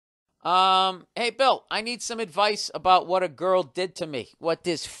Hey, Bill, I need some advice about what a girl did to me. What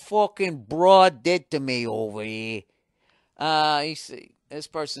this fucking broad did to me over here. This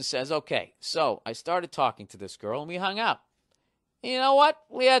person says, okay, so I started talking to this girl and we hung out. And you know what?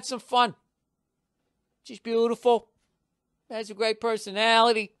 We had some fun. She's beautiful, has a great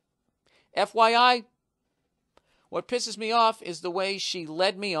personality. FYI, what pisses me off is the way she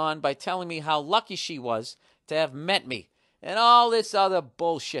led me on by telling me how lucky she was to have met me and all this other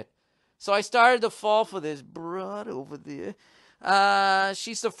bullshit. So I started to fall for this broad over there.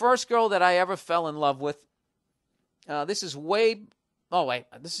 She's the first girl that I ever fell in love with. This is way. Oh wait,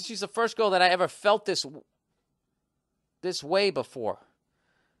 she's the first girl that I ever felt this way before.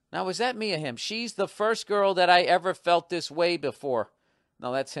 Now was that me or him? She's the first girl that I ever felt this way before.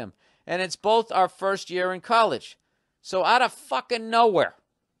 No, that's him. And it's both our first year in college. So out of fucking nowhere,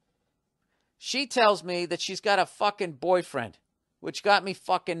 she tells me that she's got a fucking boyfriend, which got me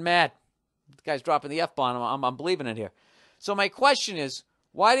fucking mad. The guy's dropping the F-bomb. I'm believing it here. So my question is,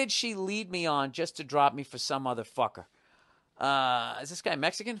 why did she lead me on just to drop me for some other fucker? Is this guy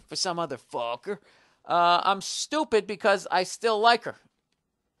Mexican? For some other fucker? I'm stupid because I still like her.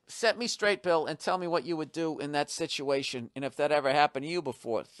 Set me straight, Bill, and tell me what you would do in that situation, and if that ever happened to you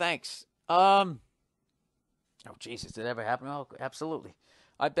before. Thanks. Oh, Jesus, did it ever happen? Oh, absolutely.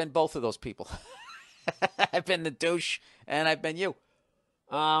 I've been both of those people. I've been the douche, and I've been you.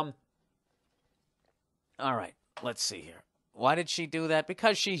 All right, let's see here. Why did she do that?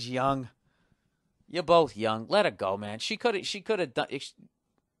 Because she's young. You're both young. Let her go, man. She could have done.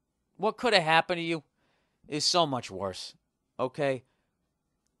 What could have happened to you is so much worse. Okay.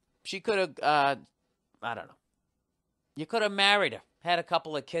 She could have. I don't know. You could have married her, had a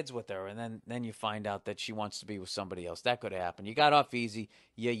couple of kids with her, and then you find out that she wants to be with somebody else. That could have happened. You got off easy.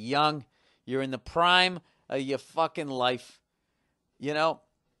 You're young. You're in the prime of your fucking life. You know.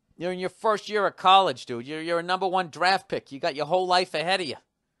 You're in your first year of college, dude. You're a number one draft pick. You got your whole life ahead of you.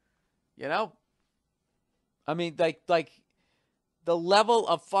 You know? I mean, like the level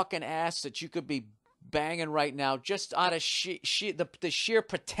of fucking ass that you could be banging right now just out of the sheer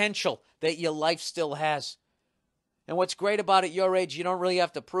potential that your life still has. And what's great about at your age, you don't really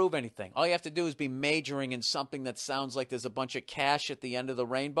have to prove anything. All you have to do is be majoring in something that sounds like there's a bunch of cash at the end of the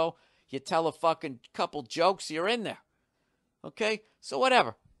rainbow. You tell a fucking couple jokes, you're in there. Okay? So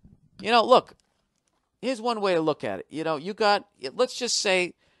whatever. You know, look, here's one way to look at it. You know, let's just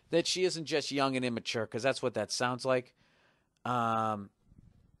say that she isn't just young and immature, because that's what that sounds like.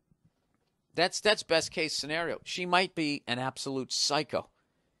 That's best case scenario. She might be an absolute psycho,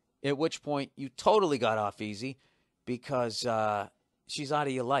 at which point you totally got off easy because she's out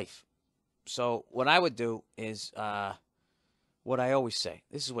of your life. So what I would do is what I always say.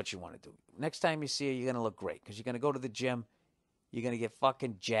 This is what you want to do. Next time you see her, you're going to look great because you're going to go to the gym. You're going to get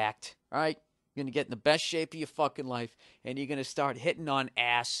fucking jacked, all right? You're going to get in the best shape of your fucking life, and you're going to start hitting on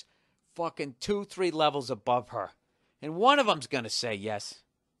ass fucking 2-3 levels above her. And one of them's going to say yes.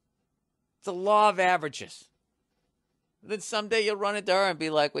 It's the law of averages. Then someday you'll run into her and be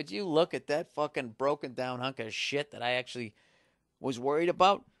like, would you look at that fucking broken down hunk of shit that I actually was worried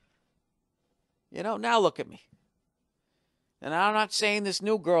about? You know, now look at me. And I'm not saying this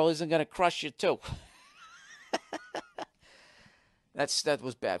new girl isn't going to crush you too. That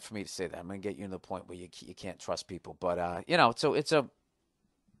was bad for me to say that. I'm going to get you to the point where you can't trust people. But, you know, so it's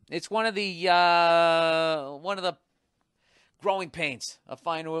one of the growing pains of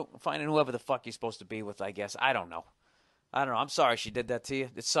finding whoever the fuck you're supposed to be with, I guess. I don't know. I'm sorry she did that to you.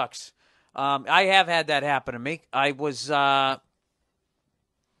 It sucks. I have had that happen to me. I was, how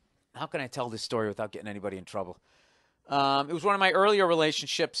can I tell this story without getting anybody in trouble? It was one of my earlier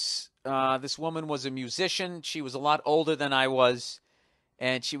relationships. This woman was a musician. She was a lot older than I was,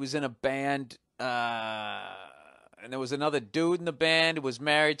 and she was in a band, and there was another dude in the band who was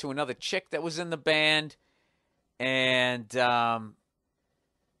married to another chick that was in the band, and,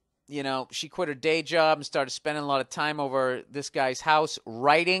 you know, she quit her day job and started spending a lot of time over this guy's house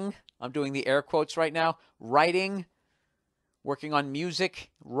writing. I'm doing the air quotes right now. Writing. Working on music.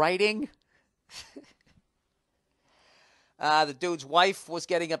 Writing. The dude's wife was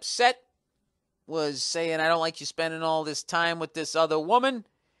getting upset. Was saying, I don't like you spending all this time with this other woman.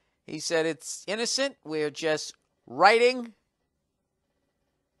 He said, it's innocent. We're just writing.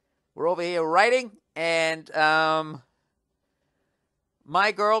 We're over here writing. And,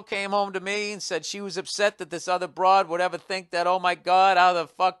 my girl came home to me and said she was upset that this other broad would ever think that, oh my God, how the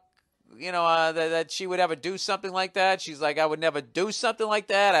fuck, you know, that she would ever do something like that. She's like, I would never do something like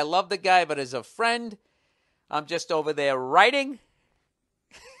that. I love the guy, but as a friend, I'm just over there writing.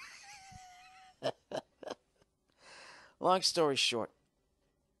 Long story short,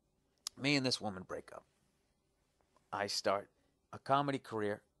 Me and this woman break up. I start a comedy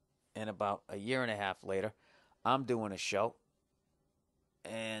career, and about a year and a half later, I'm doing a show.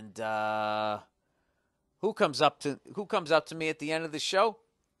 And who comes up to me at the end of the show?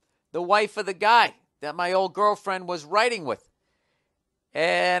 The wife of the guy that my old girlfriend was writing with.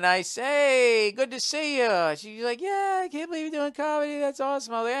 And I say, hey, good to see you. She's like, yeah, I can't believe you're doing comedy. That's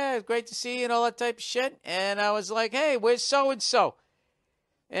awesome. I'm like, yeah, it's great to see you and all that type of shit. And I was like, hey, where's so-and-so?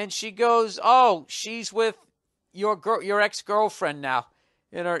 And she goes, oh, she's with your ex-girlfriend now.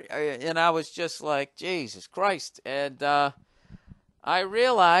 And I was just like, Jesus Christ. And I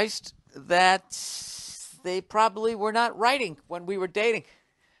realized that they probably were not writing when we were dating.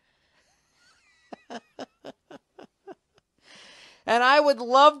 And I would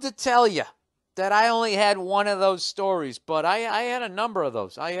love to tell you that I only had one of those stories, but I had a number of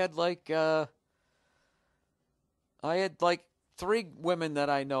those. I had like 3 women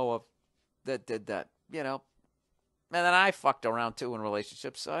that I know of that did that, you know. And then I fucked around too in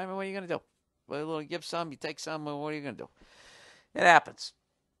relationships. So, I mean, what are you going to do? Well, you give some, you take some, what are you going to do? It happens.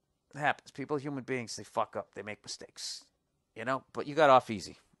 It happens. People, human beings, they fuck up. They make mistakes, you know. But you got off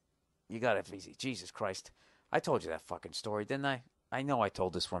easy. You got off easy. Jesus Christ. I told you that fucking story, didn't I? I know I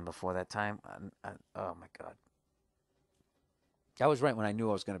told this one before that time. Oh, my God. That was right when I knew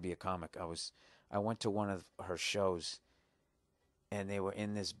I was going to be a comic. I went to one of her shows, and they were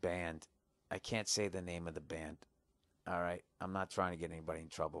in this band. I can't say the name of the band. All right? I'm not trying to get anybody in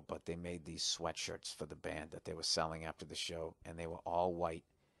trouble, but they made these sweatshirts for the band that they were selling after the show, and they were all white.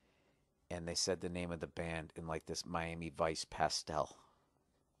 And they said the name of the band in like this Miami Vice pastel.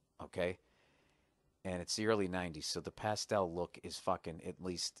 Okay? And it's the early 90s, so the pastel look is fucking at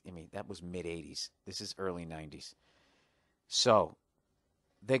least, I mean, that was mid-80s. This is early 90s. So,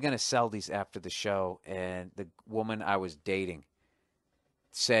 they're going to sell these after the show, and the woman I was dating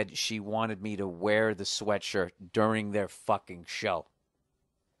said she wanted me to wear the sweatshirt during their fucking show.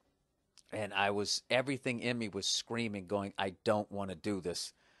 And everything in me was screaming, going, I don't want to do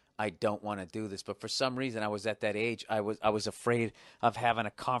this. I don't want to do this. But for some reason, I was at that age, I was afraid of having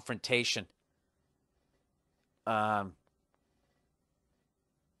a confrontation. And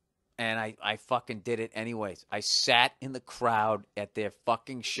I fucking did it anyways. I sat in the crowd at their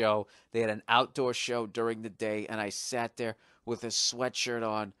fucking show. They had an outdoor show during the day, and I sat there with a sweatshirt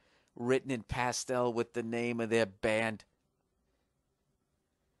on, written in pastel with the name of their band.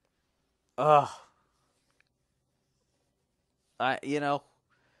 Ugh. It's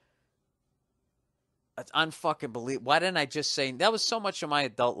unfucking believable. Why didn't I just say, that was so much of my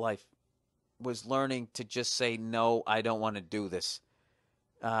adult life, was learning to just say, no, I don't want to do this.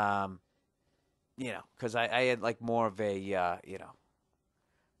 Because I had like more of a,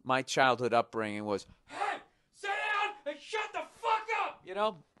 my childhood upbringing was, hey, sit down and shut the fuck up,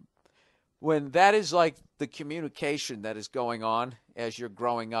 when that is like the communication that is going on as you're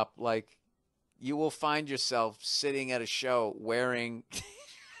growing up, like you will find yourself sitting at a show wearing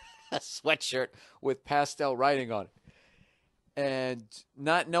a sweatshirt with pastel writing on it. And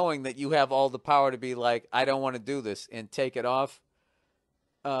not knowing that you have all the power to be like, I don't want to do this, and take it off,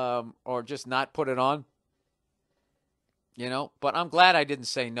 or just not put it on, But I'm glad I didn't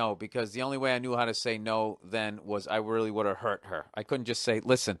say no, because the only way I knew how to say no then was I really would have hurt her. I couldn't just say,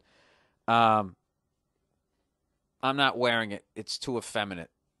 listen, I'm not wearing it. It's too effeminate.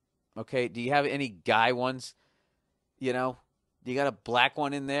 Okay, do you have any guy ones? Do you got a black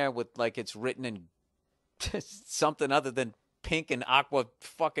one in there with like it's written in something other than pink and aqua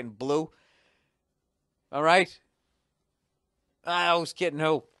fucking blue? All right. I was kidding.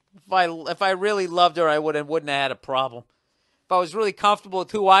 Who? If I really loved her, I wouldn't have had a problem. If I was really comfortable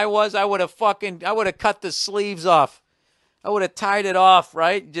with who I was, I would have cut the sleeves off. I would have tied it off,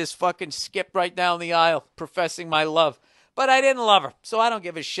 right? Just fucking skipped right down the aisle, professing my love. But I didn't love her, so I don't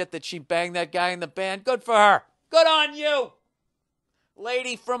give a shit that she banged that guy in the band. Good for her. Good on you,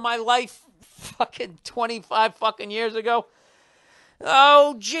 lady from my life, fucking 25 fucking years ago.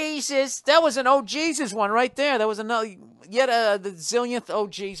 Oh, Jesus. That was an oh, Jesus one right there. That was another, the zillionth oh,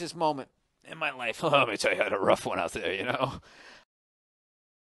 Jesus moment in my life. Oh, let me tell you, I had a rough one out there,